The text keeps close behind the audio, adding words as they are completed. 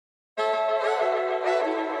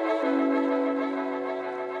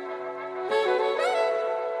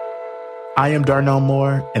I am Darnell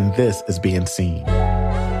Moore, and this is Being Seen,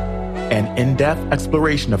 an in-depth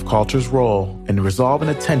exploration of culture's role in resolving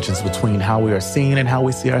the tensions between how we are seen and how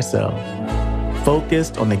we see ourselves.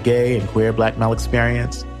 Focused on the gay and queer Black male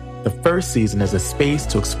experience, the first season is a space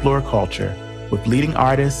to explore culture with leading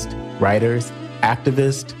artists, writers,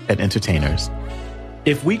 activists, and entertainers.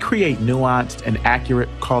 If we create nuanced and accurate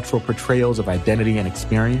cultural portrayals of identity and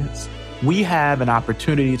experience, we have an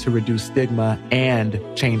opportunity to reduce stigma and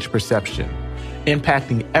change perception,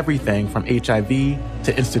 impacting everything from HIV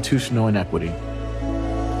to institutional inequity.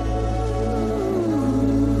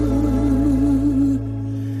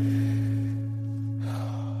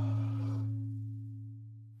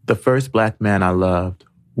 The first Black man I loved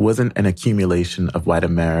wasn't an accumulation of white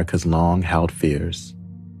America's long-held fears.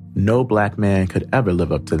 No Black man could ever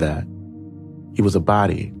live up to that. He was a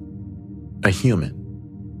body, a human.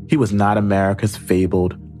 He was not America's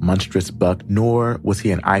fabled, monstrous buck, nor was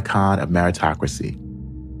he an icon of meritocracy.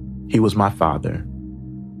 He was my father.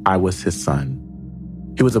 I was his son.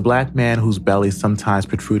 He was a Black man whose belly sometimes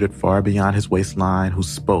protruded far beyond his waistline, who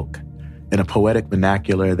spoke in a poetic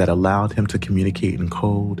vernacular that allowed him to communicate in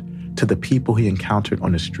code to the people he encountered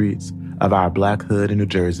on the streets of our Black hood in New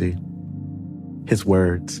Jersey. His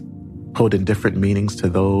words, holding different meanings to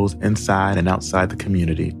those inside and outside the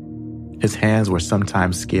community. His hands were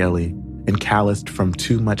sometimes scaly and calloused from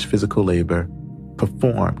too much physical labor,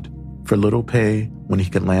 performed for little pay when he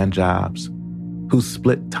could land jobs, whose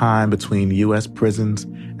split time between U.S. prisons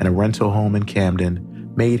and a rental home in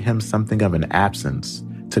Camden made him something of an absence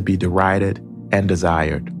to be derided and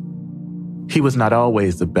desired. He was not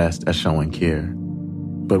always the best at showing care,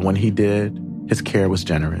 but when he did, his care was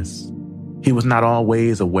generous. He was not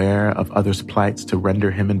always aware of others' plights to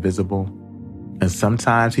render him invisible, and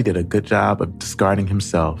sometimes he did a good job of discarding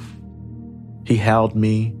himself. He held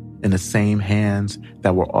me in the same hands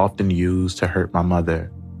that were often used to hurt my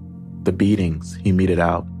mother. The beatings he meted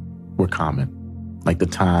out were common, like the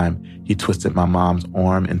time he twisted my mom's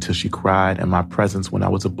arm until she cried in my presence when I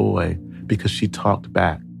was a boy because she talked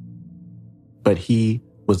back. But he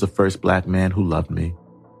was the first Black man who loved me,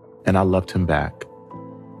 and I loved him back.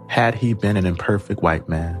 Had he been an imperfect white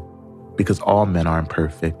man, because all men are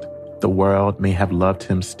imperfect, the world may have loved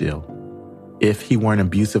him still. If he were an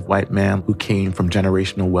abusive white man who came from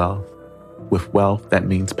generational wealth, with wealth that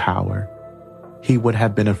means power, he would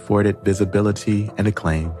have been afforded visibility and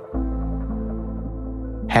acclaim.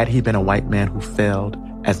 Had he been a white man who failed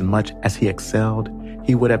as much as he excelled,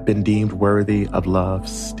 he would have been deemed worthy of love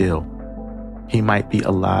still. He might be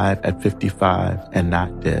alive at 55 and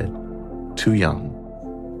not dead, too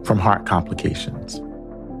young, from heart complications.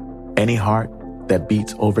 Any heart that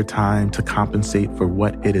beats over time to compensate for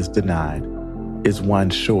what it is denied is one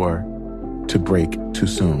sure to break too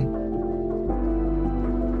soon.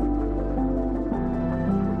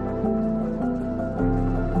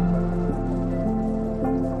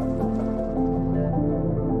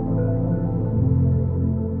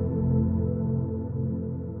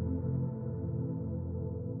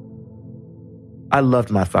 I loved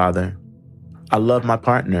my father. I loved my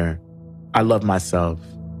partner. I loved myself.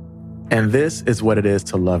 And this is what it is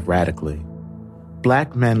to love radically.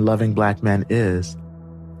 Black men loving Black men is,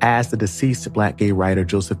 as the deceased Black gay writer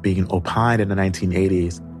Joseph Bean opined in the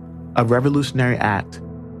 1980s, a revolutionary act,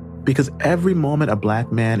 because every moment a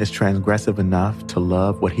Black man is transgressive enough to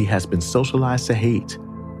love what he has been socialized to hate,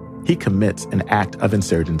 he commits an act of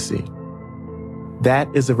insurgency.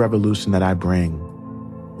 That is a revolution that I bring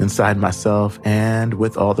inside myself and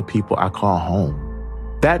with all the people I call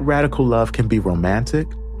home. That radical love can be romantic,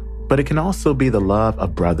 but it can also be the love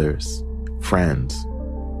of brothers, friends.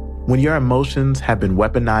 When your emotions have been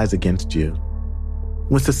weaponized against you,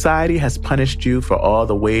 when society has punished you for all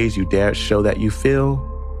the ways you dared show that you feel,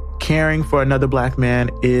 caring for another Black man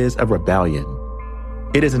is a rebellion.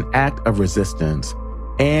 It is an act of resistance,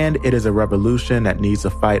 and it is a revolution that needs the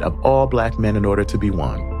fight of all Black men in order to be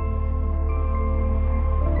won.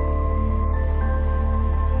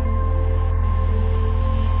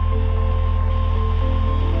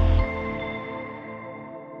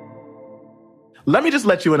 Let me just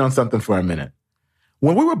let you in on something for a minute.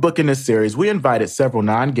 When we were booking this series, we invited several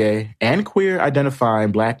non-gay and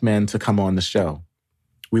queer-identifying Black men to come on the show.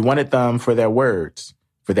 We wanted them for their words,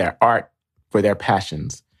 for their art, for their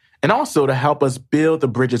passions, and also to help us build the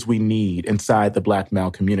bridges we need inside the Black male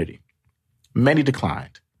community. Many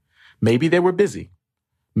declined. Maybe they were busy.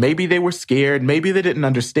 Maybe they were scared. Maybe they didn't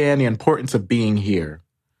understand the importance of being here.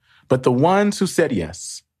 But the ones who said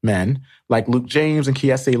yes, men like Luke James and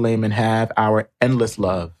Kiese Lehman, have our endless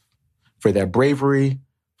love for their bravery,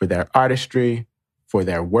 for their artistry, for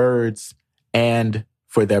their words, and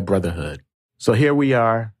for their brotherhood. So here we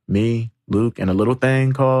are, me, Luke, and a little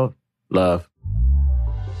thing called love.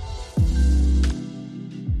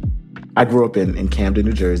 I grew up in Camden,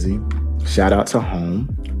 New Jersey. Shout out to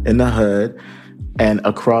home in the hood. And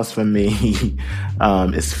across from me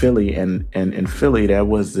is Philly. And in Philly, there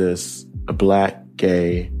was this Black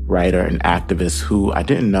gay writer and activist who I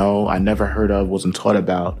didn't know, I never heard of, wasn't taught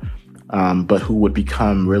about, but who would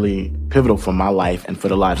become really pivotal for my life and for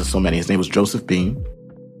the lives of so many. His name was Joseph Beam.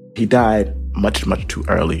 He died much, much too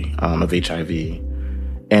early of HIV.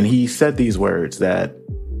 And he said these words that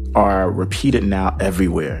are repeated now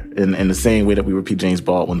everywhere in the same way that we repeat James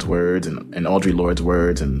Baldwin's words and Audre Lorde's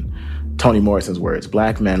words and Toni Morrison's words.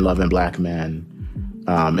 Black men loving black men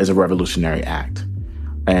is a revolutionary act.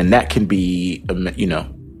 And that can be,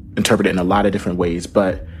 interpreted in a lot of different ways.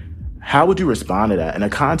 But how would you respond to that? In the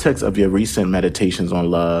context of your recent meditations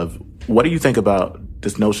on love, what do you think about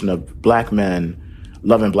this notion of black men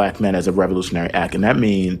loving black men as a revolutionary act? And that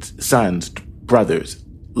means sons, brothers,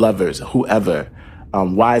 lovers, whoever.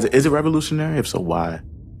 Why is it revolutionary? If so, why?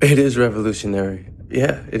 It is revolutionary.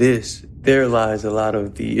 Yeah, it is. There lies a lot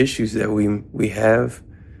of the issues that we have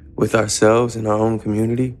with ourselves and our own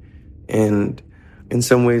community, and in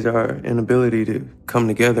some ways our inability to come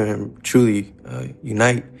together and truly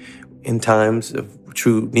unite in times of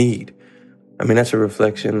true need. I mean, that's a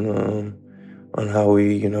reflection on how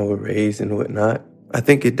we, were raised and whatnot. I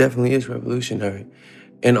think it definitely is revolutionary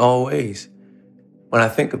in all ways. When I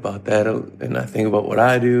think about that, and I think about what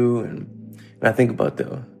I do, and I think about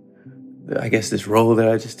this role that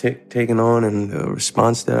I just taken on and the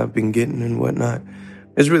response that I've been getting and whatnot,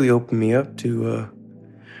 it's really opened me up to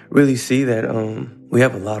really see that we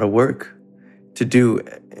have a lot of work to do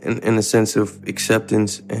in the sense of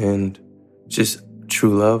acceptance and just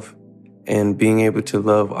true love and being able to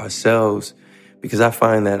love ourselves. Because I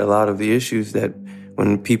find that a lot of the issues that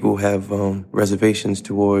when people have reservations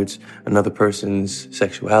towards another person's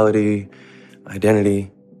sexuality, identity,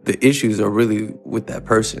 the issues are really with that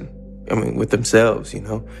person. I mean, with themselves,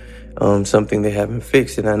 something they haven't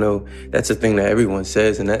fixed. And I know that's a thing that everyone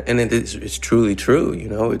says, and it's truly true.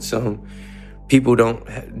 It's people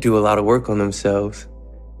don't do a lot of work on themselves.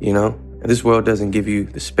 And this world doesn't give you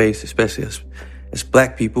the space, especially as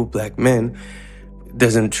black people, black men,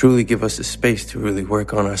 doesn't truly give us the space to really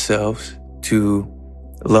work on ourselves, to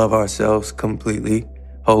love ourselves completely,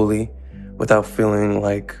 wholly, without feeling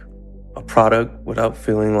like a product, without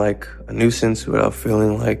feeling like a nuisance, without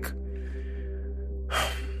feeling like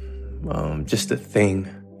just a thing,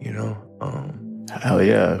 Hell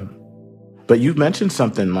yeah. But you mentioned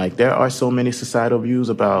something like there are so many societal views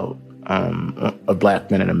about of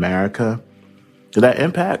black men in America that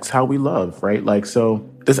impacts how we love, right? Like, so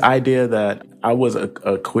this idea that I was a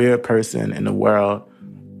queer person in the world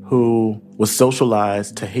who was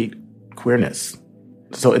socialized to hate queerness.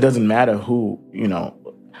 So it doesn't matter who,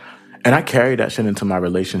 and I carried that shit into my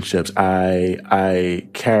relationships. I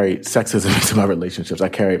carried sexism into my relationships. I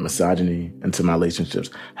carried misogyny into my relationships.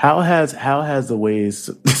 How has the ways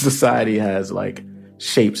society has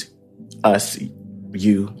shaped us,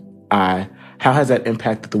 you, I, how has that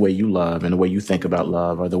impacted the way you love and the way you think about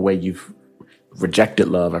love or the way you've rejected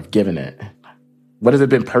love or given it? What has it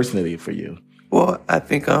been personally for you? Well, I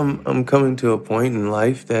think I'm coming to a point in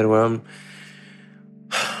life that where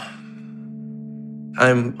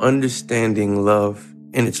I'm understanding love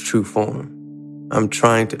in its true form. I'm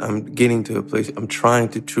getting to a place, I'm trying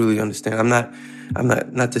to truly understand. I'm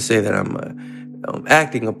not to say that I'm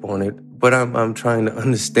acting upon it, but I'm trying to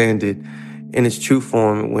understand it in its true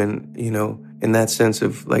form when, in that sense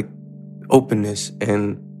of openness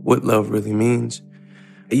and what love really means.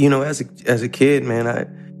 As a kid,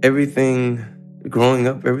 man, growing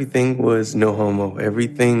up, everything was no homo.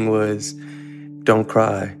 Everything was don't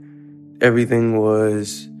cry. Everything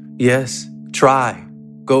was, yes, try.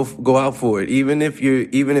 Go out for it. Even if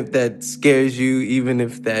that scares you, even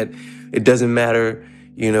if that it doesn't matter,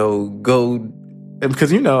 go.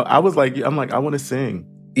 Because I was I want to sing.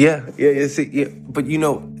 Yeah. But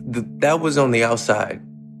that was on the outside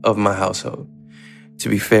of my household. To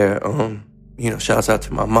be fair, shouts out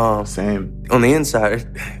to my mom. Same. On the inside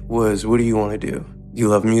was, what do you want to do? You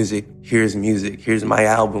love music. Here's music. Here's my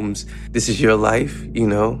albums. This is your life,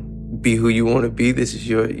 be who you want to be. This is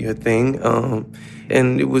your thing.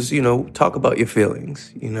 And it was, talk about your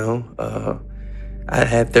feelings, I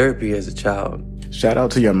had therapy as a child. Shout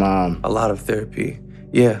out to your mom. A lot of therapy.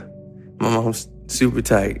 Yeah. My mom's super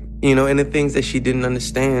tight. And the things that she didn't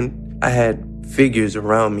understand, I had figures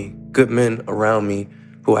around me, good men around me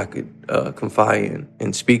who I could confide in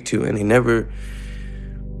and speak to. And they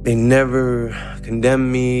never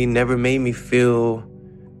condemned me, never made me feel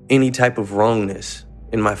any type of wrongness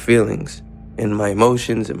in my feelings, in my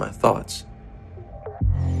emotions, and my thoughts.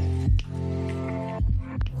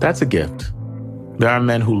 That's a gift. There are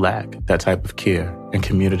men who lack that type of care and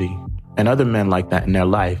community, and other men like that in their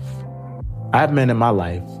life. I have men in my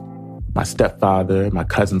life. My stepfather, my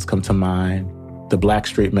cousins come to mind. The Black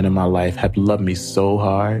straight men in my life have loved me so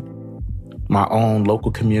hard. My own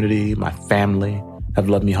local community, my family have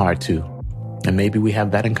loved me hard too. And maybe we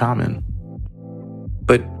have that in common.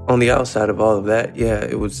 But on the outside of all of that, yeah,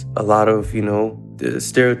 it was a lot of, the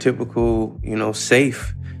stereotypical,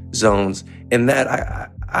 safe zones. And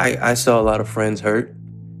that I saw a lot of friends hurt.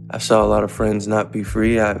 I saw a lot of friends not be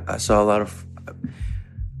free. I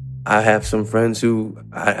have some friends who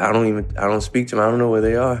I don't speak to them. I don't know where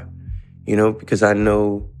they are, because I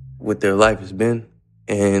know what their life has been,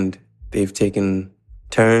 and they've taken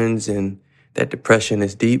turns, and that depression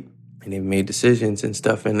is deep, and they've made decisions and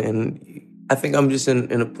stuff. And I think I'm just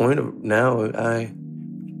in a point of now, I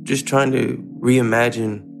just trying to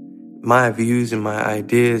reimagine my views and my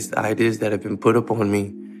ideas, the ideas that have been put upon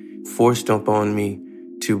me, forced upon me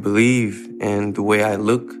to believe, and the way I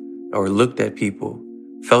looked at people,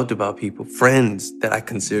 felt about people, friends that I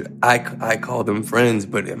consider, I call them friends,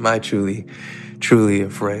 but am I truly a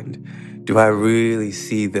friend? Do I really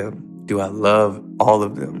see them? Do I love all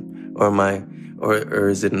of them? Or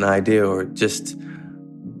is it an idea, or just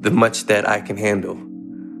the much that I can handle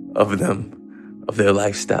of them, of their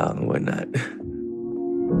lifestyle and whatnot?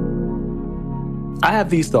 I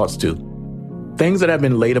have these thoughts too. Things that have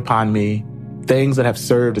been laid upon me, things that have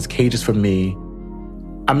served as cages for me.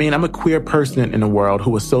 I mean, I'm a queer person in a world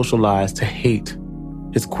who was socialized to hate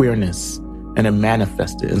his queerness, and it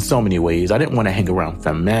manifested in so many ways. I didn't want to hang around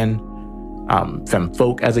femme men, femme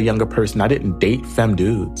folk as a younger person. I didn't date femme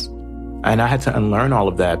dudes. And I had to unlearn all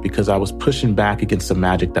of that because I was pushing back against the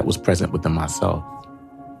magic that was present within myself.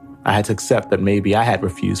 I had to accept that maybe I had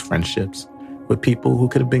refused friendships with people who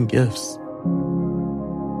could have been gifts.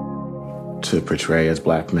 To portray as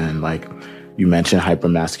Black men, like you mentioned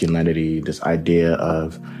hypermasculinity, this idea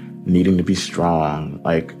of needing to be strong,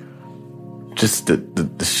 like just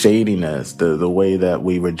the shadiness, the way that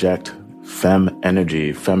we reject femme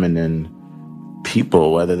energy, feminine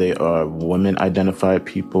people, whether they are women-identified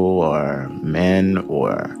people or men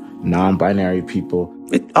or non-binary people.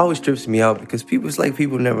 It always trips me out because it's like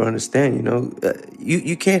people never understand,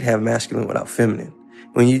 you can't have masculine without feminine.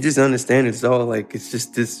 When you just understand it's all like, it's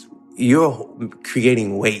just this, you're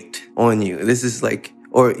creating weight on you. This is like,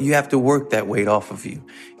 or you have to work that weight off of you.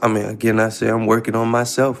 I mean, again, I say I'm working on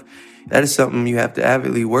myself. That is something you have to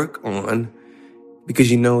avidly work on because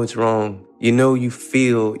you know it's wrong. You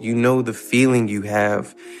feel the feeling you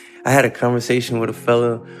have. I had a conversation with a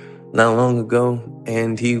fella not long ago,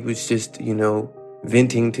 and he was just,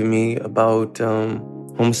 venting to me about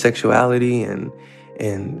homosexuality and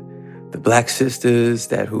the Black sisters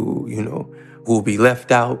who will be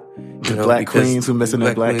left out. Black queens who missing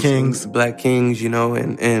their Black kings. Black kings,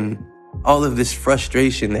 and all of this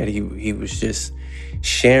frustration that he was just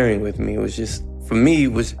sharing with me was just, for me,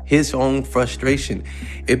 was his own frustration.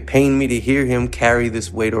 It pained me to hear him carry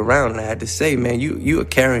this weight around. And I had to say, man, you are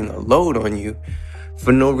carrying a load on you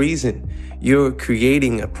for no reason. You're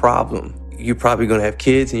creating a problem. You're probably going to have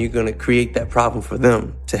kids and you're going to create that problem for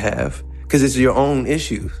them to have because it's your own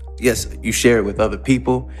issue. Yes, you share it with other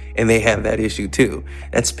people and they have that issue too.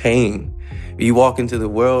 That's pain. You walk into the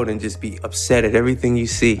world and just be upset at everything you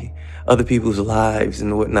see, other people's lives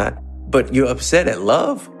and whatnot. But you're upset at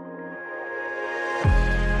love?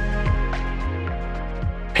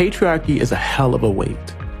 Patriarchy is a hell of a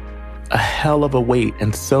weight. A hell of a weight,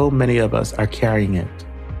 and so many of us are carrying it.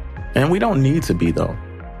 And we don't need to be, though.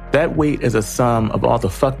 That weight is a sum of all the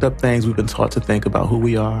fucked up things we've been taught to think about who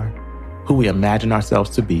we are, who we imagine ourselves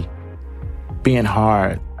to be. Being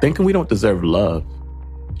hard, thinking we don't deserve love.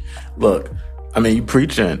 Look, I mean, you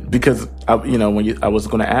preaching, because, I was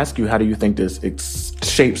going to ask you, how do you think this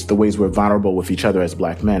shapes the ways we're vulnerable with each other as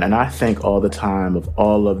Black men? And I think all the time of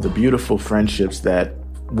all of the beautiful friendships that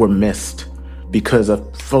were missed because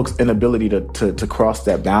of folks' inability to cross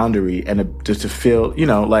that boundary and to feel,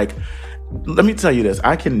 let me tell you this.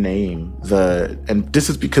 I can name and this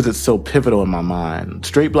is because it's so pivotal in my mind,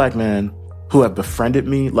 straight Black men who have befriended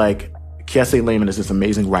me, like Kiese Layman is this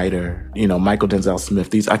amazing writer, Michael Denzel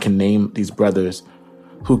Smith. I can name these brothers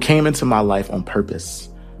who came into my life on purpose.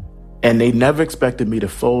 And they never expected me to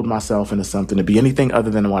fold myself into something, to be anything other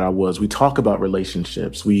than what I was. We talk about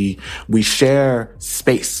relationships. We share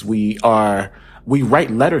space. We write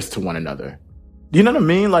letters to one another. You know what I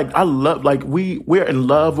mean? Like, I love, like, we're in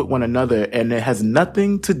love with one another, and it has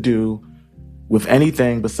nothing to do with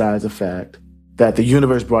anything besides the fact that the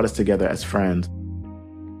universe brought us together as friends.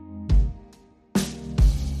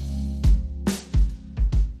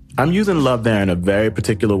 I'm using love there in a very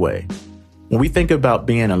particular way. When we think about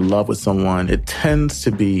being in love with someone, it tends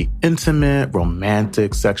to be intimate,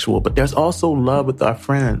 romantic, sexual, but there's also love with our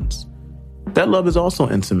friends. That love is also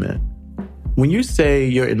intimate. When you say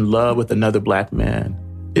you're in love with another Black man,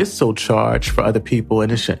 it's so charged for other people,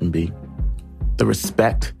 and it shouldn't be. The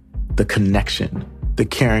respect, the connection, the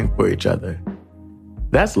caring for each other.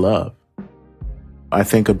 That's love. I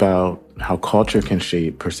think about how culture can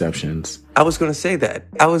shape perceptions. I was going to say that.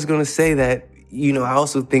 I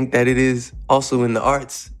also think that it is also in the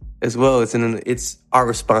arts as well. It's our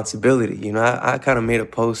responsibility. I kind of made a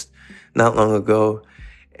post not long ago,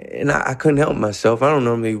 and I couldn't help myself. I don't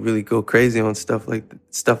normally really go crazy on stuff like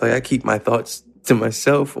that. I keep my thoughts to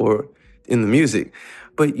myself or in the music.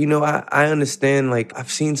 But, I understand, like,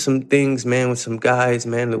 I've seen some things, man, with some guys,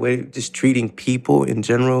 man, the way just treating people in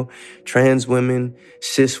general, trans women,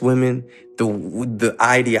 cis women, the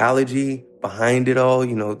ideology behind it all,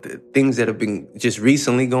 the things that have been just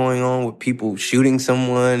recently going on with people shooting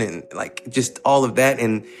someone and, like, just all of that.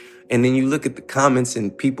 And then you look at the comments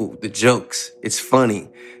and people, the jokes, it's funny.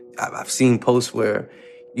 I've seen posts where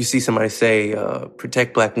you see somebody say,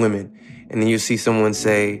 protect Black women. And then you see someone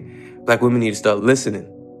say, Black women need to start listening.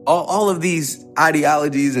 All of these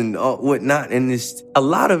ideologies and whatnot. And a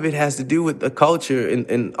lot of it has to do with the culture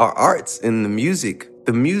and our arts and the music.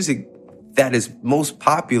 The music that is most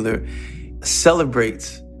popular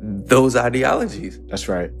celebrates those ideologies. That's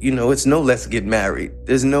right. It's no let's get married.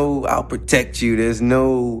 There's no I'll protect you. There's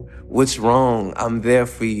no what's wrong. I'm there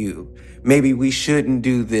for you. Maybe we shouldn't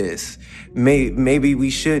do this. Maybe we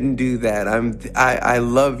shouldn't do that. I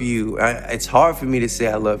love you. It's hard for me to say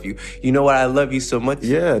I love you. You know what? I love you so much.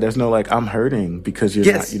 Yeah, there's no like I'm hurting because you're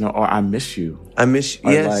not, or I miss you. I miss you.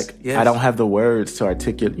 Or yes. I don't have the words to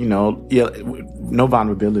articulate, no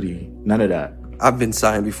vulnerability, none of that. I've been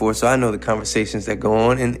signed before, so I know the conversations that go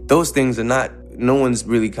on. And those things no one's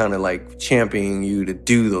really kind of like championing you to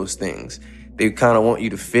do those things. They kind of want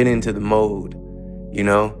you to fit into the mode,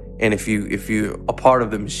 And if you're a part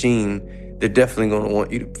of the machine, they're definitely going to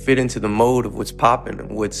want you to fit into the mode of what's popping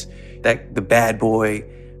and what's the bad boy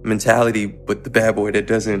mentality, but the bad boy that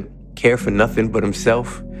doesn't care for nothing but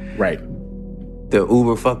himself. Right. The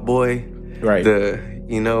uber fuck boy. Right.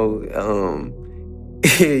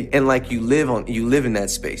 And like you live in that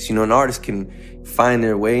space. An artist can find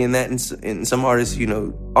their way in that, and some artists,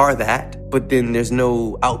 are that, but then there's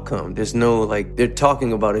no outcome. There's no, like, they're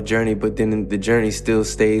talking about a journey, but then the journey still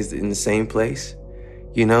stays in the same place.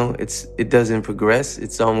 It doesn't progress.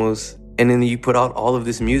 It's almost, and then you put out all of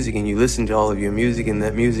this music and you listen to all of your music, and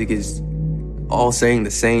that music is all saying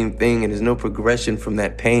the same thing, and there's no progression from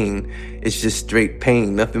that pain. It's just straight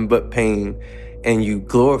pain, nothing but pain, and you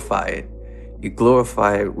glorify it. You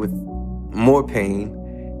glorify it with more pain,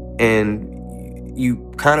 and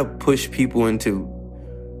you kind of push people into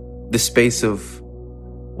the space of,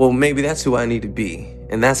 well, maybe that's who I need to be,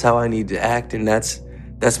 and that's how I need to act, and that's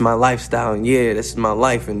my lifestyle, and this is my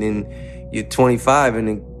life. And then you're 25, and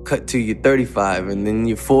then cut to you're 35, and then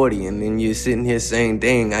you're 40, and then you're sitting here saying,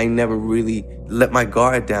 dang, I never really let my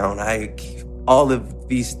guard down. All of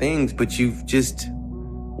these things, but you've just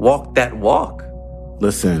walked that walk.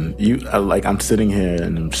 Listen, I'm sitting here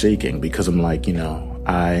and I'm shaking because I'm like,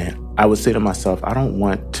 I would say to myself, I don't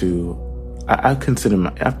want to, I've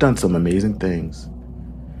done some amazing things,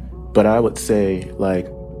 but I would say, like,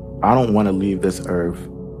 I don't want to leave this earth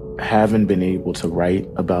having been able to write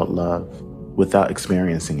about love without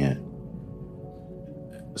experiencing it.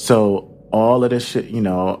 So all of this shit,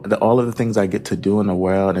 all of the things I get to do in the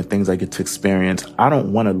world and things I get to experience, I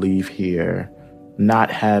don't want to leave here not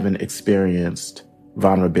having experienced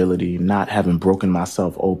vulnerability, not having broken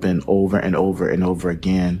myself open over and over and over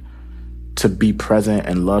again to be present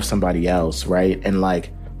and love somebody else, right? And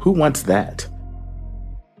like, who wants that?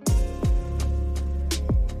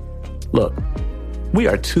 Look, we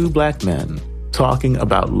are two Black men talking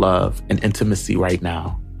about love and intimacy right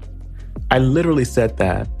now. I literally said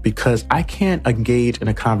that because I can't engage in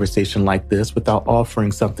a conversation like this without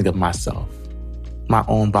offering something of myself, my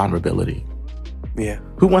own vulnerability. Yeah.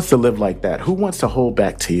 Who wants to live like that? Who wants to hold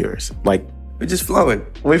back tears? Like, we're just flowing.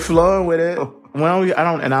 We're flowing with it. Well,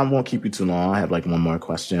 I won't keep you too long. I have like one more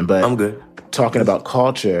question, but I'm good. Talking about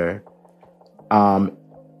culture,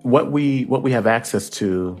 what we have access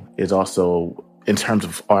to is also, in terms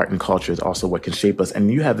of art and culture, is also what can shape us.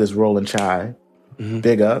 And you have this role in Chai. Mm-hmm.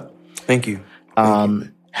 Big up. Thank you.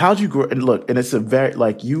 How'd you grow? And look, and it's a very,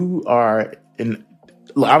 like, you are in.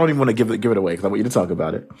 I don't even want to give it away because I want you to talk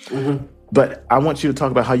about it. Mm-hmm. But I want you to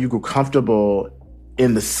talk about how you grew comfortable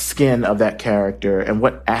in the skin of that character and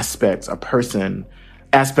what aspects of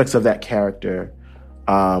that character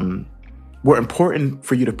were important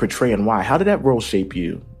for you to portray and why. How did that role shape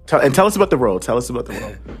you? Tell us about the role. Tell us about the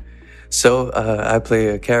role. So I play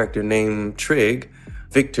a character named Trigg,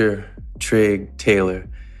 Victor Trigg Taylor.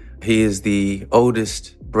 He is the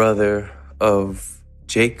oldest brother of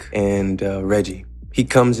Jake and Reggie. He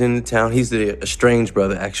comes into town. He's the estranged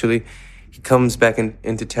brother, actually. He comes back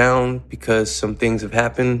into town because some things have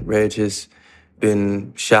happened. Reg has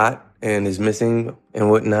been shot and is missing and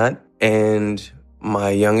whatnot. And my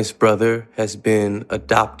youngest brother has been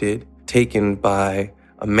adopted, taken by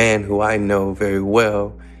a man who I know very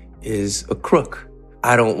well is a crook.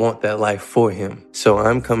 I don't want that life for him. So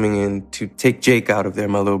I'm coming in to take Jake out of there,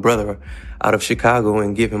 my little brother, out of Chicago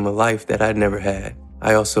and give him a life that I'd never had.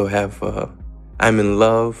 I also have, I'm in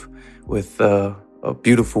love with a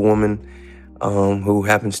beautiful woman who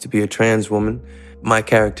happens to be a trans woman. My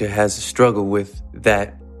character has a struggle with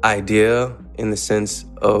that idea in the sense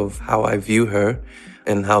of how I view her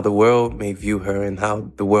and how the world may view her and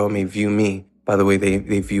how the world may view me by the way they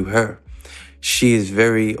view her. She is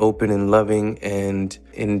very open and loving and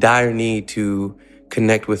in dire need to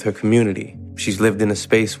connect with her community. She's lived in a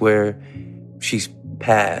space where she's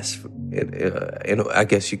passed, I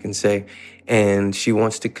guess you can say, and she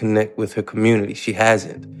wants to connect with her community. She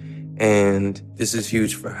hasn't. And this is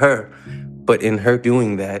huge for her. But in her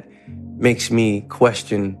doing that makes me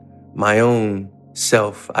question my own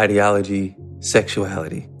self-ideology,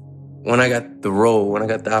 sexuality. When I got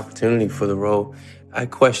the opportunity for the role, I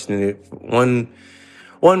questioned it.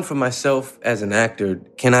 One for myself as an actor,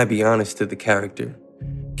 can I be honest to the character?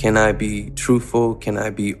 Can I be truthful? Can I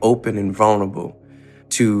be open and vulnerable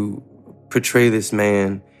to portray this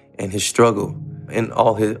man and his struggle and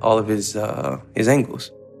all of his angles?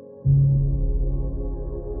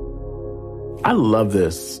 I love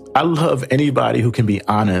this. I love anybody who can be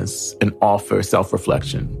honest and offer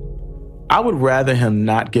self-reflection. I would rather him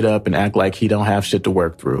not get up and act like he don't have shit to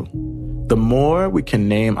work through. The more we can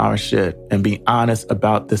name our shit and be honest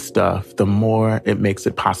about this stuff, the more it makes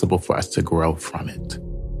it possible for us to grow from it.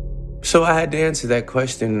 So I had to answer that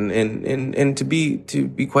question, and to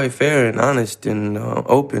be quite fair and honest and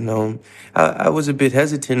open, I was a bit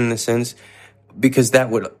hesitant in a sense because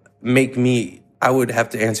that would make I would have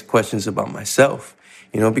to answer questions about myself,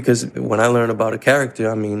 because when I learn about a character,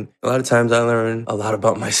 a lot of times I learn a lot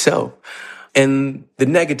about myself and the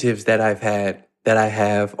negatives that I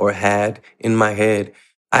have or had in my head.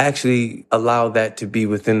 I actually allow that to be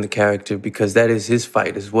within the character because that is his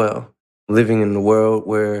fight as well. Living in the world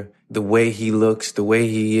where the way he looks, the way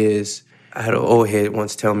he is. I had an old head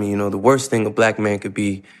once tell me, the worst thing a black man could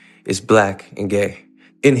be is black and gay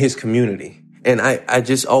in his community. And I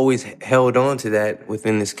just always held on to that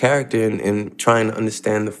within this character and trying to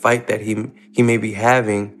understand the fight that he may be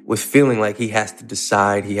having with feeling like he has to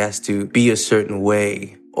decide, he has to be a certain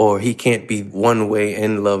way, or he can't be one way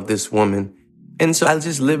and love this woman. And so I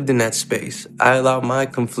just lived in that space. I allowed my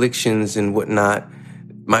conflictions and whatnot,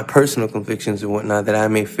 my personal conflictions and whatnot that I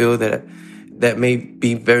may feel that may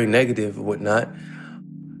be very negative or whatnot.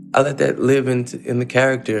 I let that live in the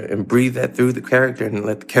character and breathe that through the character and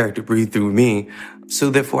let the character breathe through me. So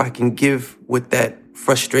therefore I can give what that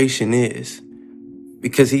frustration is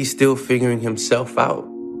because he's still figuring himself out.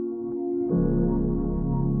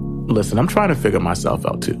 Listen, I'm trying to figure myself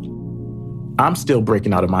out too. I'm still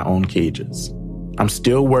breaking out of my own cages. I'm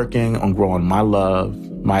still working on growing my love,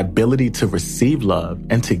 my ability to receive love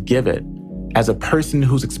and to give it as a person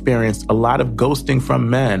who's experienced a lot of ghosting from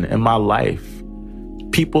men in my life.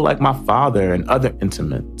 People like my father and other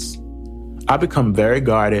intimates. I become very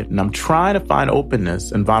guarded and I'm trying to find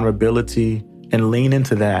openness and vulnerability and lean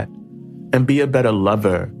into that and be a better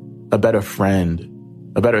lover, a better friend,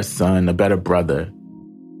 a better son, a better brother.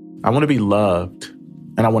 I want to be loved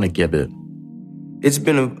and I want to give it. It's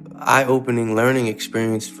been an eye-opening learning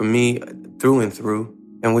experience for me through and through,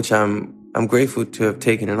 in which I'm grateful to have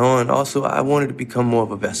taken it on. Also, I wanted to become more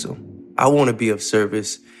of a vessel. I want to be of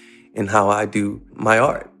service in how I do my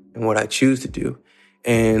art and what I choose to do.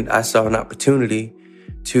 And I saw an opportunity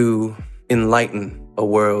to enlighten a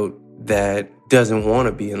world that doesn't want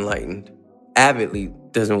to be enlightened, avidly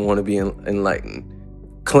doesn't want to be enlightened,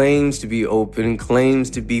 claims to be open, claims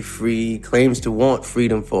to be free, claims to want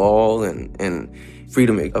freedom for all and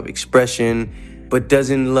freedom of expression, but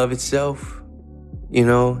doesn't love itself,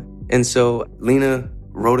 And so Lena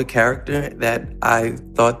wrote a character that I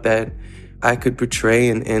thought that I could portray,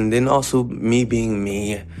 and then also me being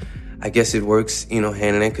me. I guess it works, hand in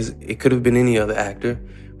hand, because it could have been any other actor,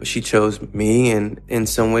 but she chose me, and in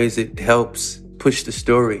some ways it helps push the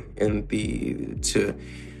story and to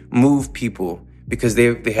move people because they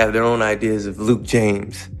have their own ideas of Luke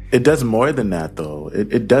James. It does more than that, though.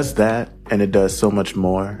 It does that, and it does so much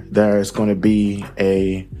more. There's going to be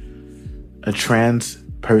a trans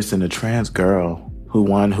person, a trans girl,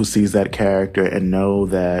 who sees that character and know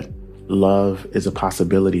that love is a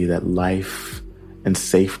possibility, that life and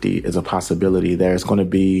safety is a possibility. There's going to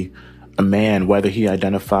be a man, whether he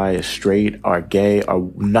identifies as straight or gay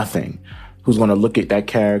or nothing, who's going to look at that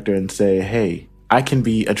character and say, hey, I can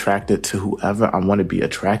be attracted to whoever I want to be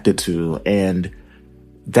attracted to. And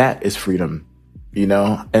that is freedom, you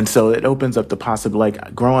know? And so it opens up the possibility.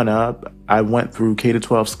 Like growing up, I went through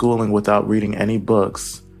K-12 schooling without reading any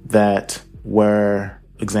books that were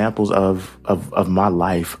examples of my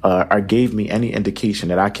life, or gave me any indication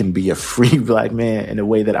that I can be a free Black man in the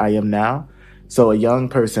way that I am now. So a young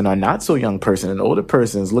person, or not so young person, an older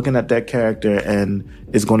person is looking at that character and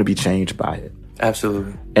is going to be changed by it.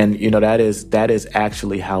 Absolutely. And you know, that is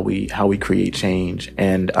actually how we create change.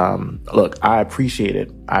 And look, I appreciate it.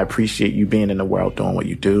 I appreciate you being in the world doing what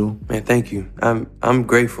you do. Man, thank you. I'm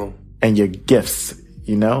grateful. And your gifts,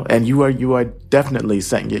 you know, and you are definitely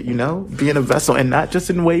saying it, you know, being a vessel, and not just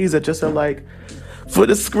in ways that just are like for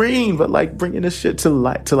the screen, but like bringing this shit to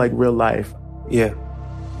like real life. Yeah.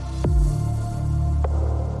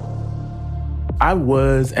 I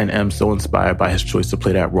was and am so inspired by his choice to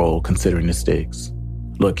play that role, considering the stakes.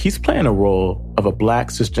 Look, he's playing a role of a Black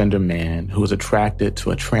cisgender man who is attracted to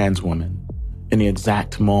a trans woman in the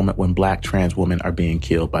exact moment when Black trans women are being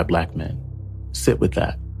killed by Black men. Sit with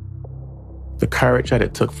that. The courage that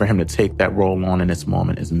it took for him to take that role on in this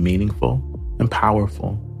moment is meaningful and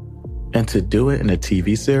powerful. And to do it in a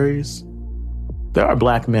TV series, there are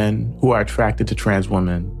Black men who are attracted to trans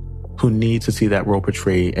women who need to see that role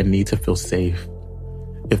portrayed and need to feel safe.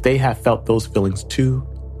 If they have felt those feelings too,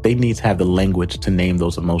 they need to have the language to name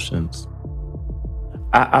those emotions.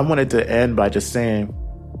 I wanted to end by just saying,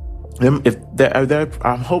 I'm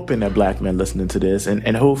hoping that Black men listening to this,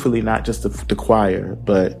 and hopefully not just the choir,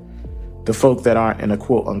 but the folk that aren't in a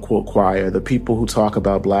quote unquote choir, the people who talk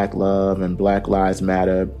about Black love and Black Lives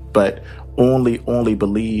Matter, but only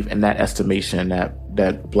believe in that estimation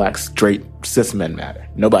that Black straight cis men matter,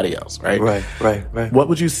 nobody else, right? Right. What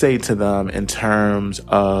would you say to them in terms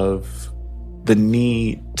of the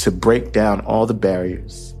need to break down all the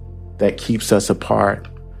barriers that keeps us apart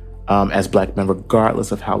as Black men,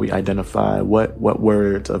 regardless of how we identify? What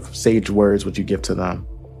words of sage words would you give to them?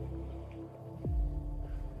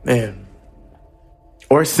 Man.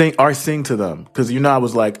 Or sing to them, because you know I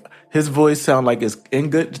was like, his voice sound like is in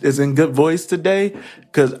good voice today,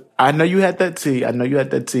 because I know you had that tea. I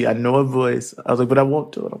know a voice. I was like, but I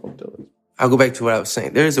won't do it. I'll go back to what I was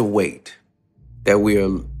saying. There is a weight that we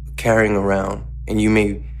are carrying around, and you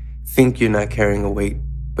may think you're not carrying a weight,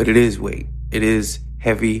 but it is weight. It is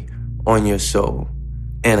heavy on your soul.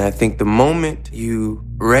 And I think the moment you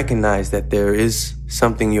recognize that there is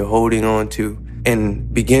something you're holding on to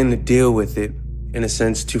and begin to deal with it, in a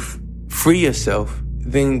sense, to free yourself,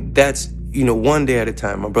 then that's, one day at a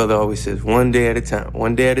time. My brother always says, one day at a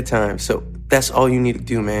time. So that's all you need to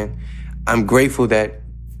do, man. I'm grateful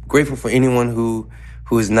for anyone who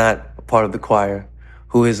is not a part of the choir,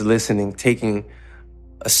 who is listening, taking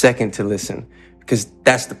a second to listen, because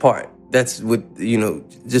that's the part. That's what,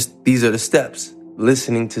 just these are the steps.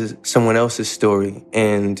 Listening to someone else's story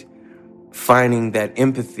and finding that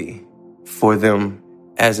empathy for them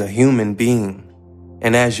as a human being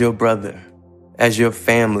and as your brother, as your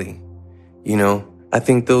family. I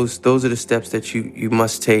think those are the steps that you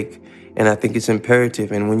must take, and I think it's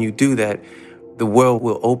imperative. And when you do that, the world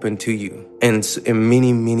will open to you in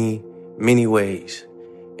many, many, many ways.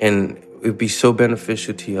 And it would be so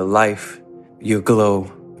beneficial to your life, your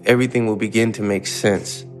glow. Everything will begin to make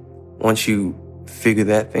sense once you figure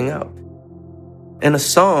that thing out. And a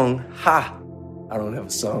song, I don't have a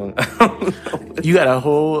song. You got a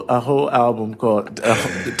whole album called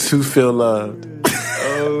To Feel Loved.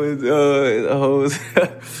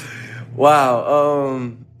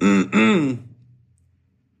 Wow.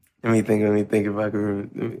 Let me think if I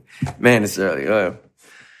can. Man, it's early.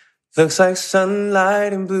 Looks like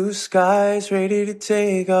sunlight and blue skies ready to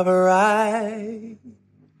take off a ride.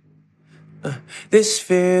 This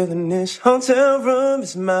feeling, this hotel room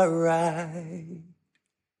is my ride.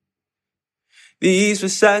 These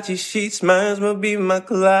Versace sheets might as well be my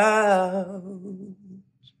clouds.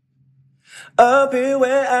 Up here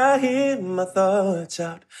where I hear my thoughts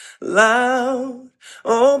out loud.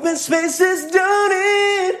 Open spaces done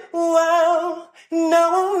it, wow.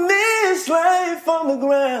 Now I miss life on the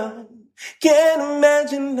ground. Can't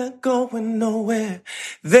imagine not going nowhere.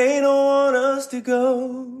 They don't want us to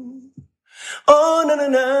go. Oh, na na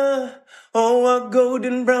na. Oh, our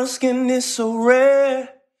golden brown skin is so rare.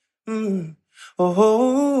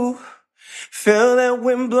 Oh, feel that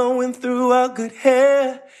wind blowing through our good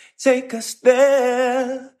hair. Take us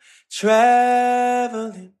there,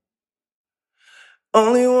 traveling.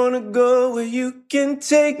 Only wanna go where you can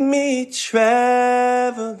take me,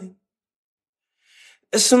 traveling.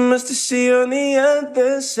 There's so much to see on the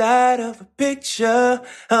other side of a picture.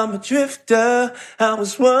 I'm a drifter. I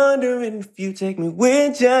was wondering if you take me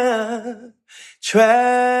with ya,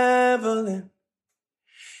 traveling.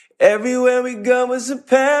 Everywhere we go is a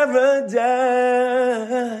paradise.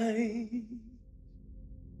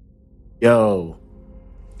 Yo.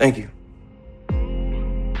 Thank you.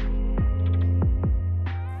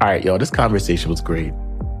 All right, y'all, this conversation was great.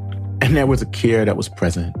 And there was a care that was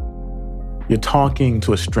present. You're talking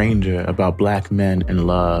to a stranger about Black men and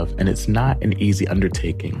love, and it's not an easy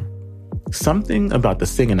undertaking. Something about the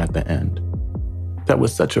singing at the end that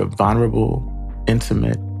was such a vulnerable,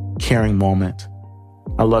 intimate, caring moment.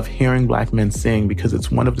 I love hearing Black men sing because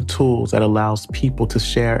it's one of the tools that allows people to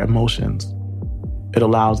share emotions. It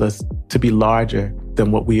allows us to be larger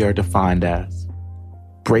than what we are defined as.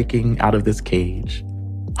 Breaking out of this cage,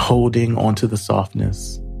 holding onto the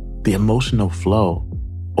softness, the emotional flow,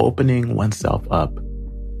 opening oneself up,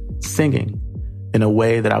 singing in a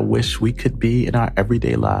way that I wish we could be in our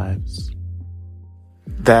everyday lives.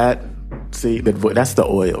 That's the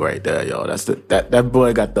oil right there, y'all. That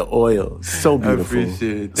boy got the oil. So beautiful. I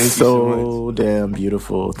appreciate it. Thank you so much. So damn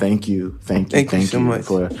beautiful. Thank you so much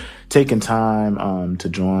for taking time to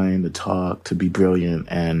join the talk, to be brilliant,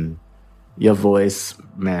 and your voice,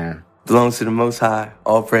 man, belongs to the Most High.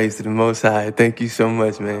 All praise to the Most High. Thank you so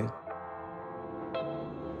much, man.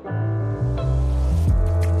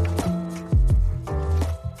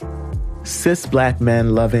 Cis Black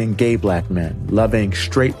men loving gay Black men, loving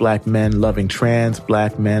straight Black men, loving trans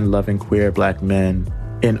Black men, loving queer Black men,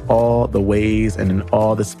 in all the ways and in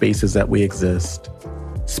all the spaces that we exist.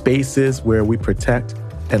 Spaces where we protect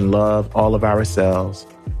and love all of ourselves,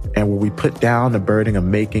 and where we put down the burden of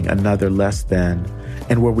making another less than,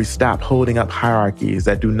 and where we stop holding up hierarchies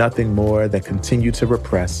that do nothing more than continue to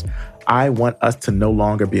repress. I want us to no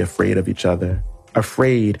longer be afraid of each other,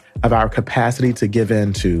 afraid of our capacity to give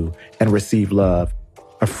in to and receive love,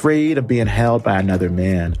 afraid of being held by another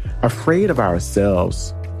man, afraid of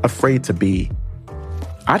ourselves, afraid to be.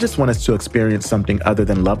 I just want us to experience something other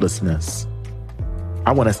than lovelessness.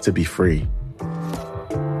 I want us to be free.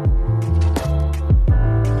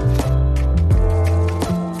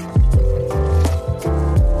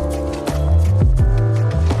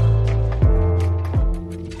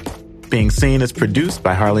 Being Seen is produced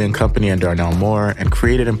by Harley & Company and Darnell Moore and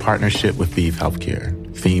created in partnership with Vive Healthcare.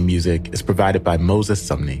 Theme music is provided by Moses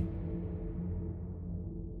Sumney.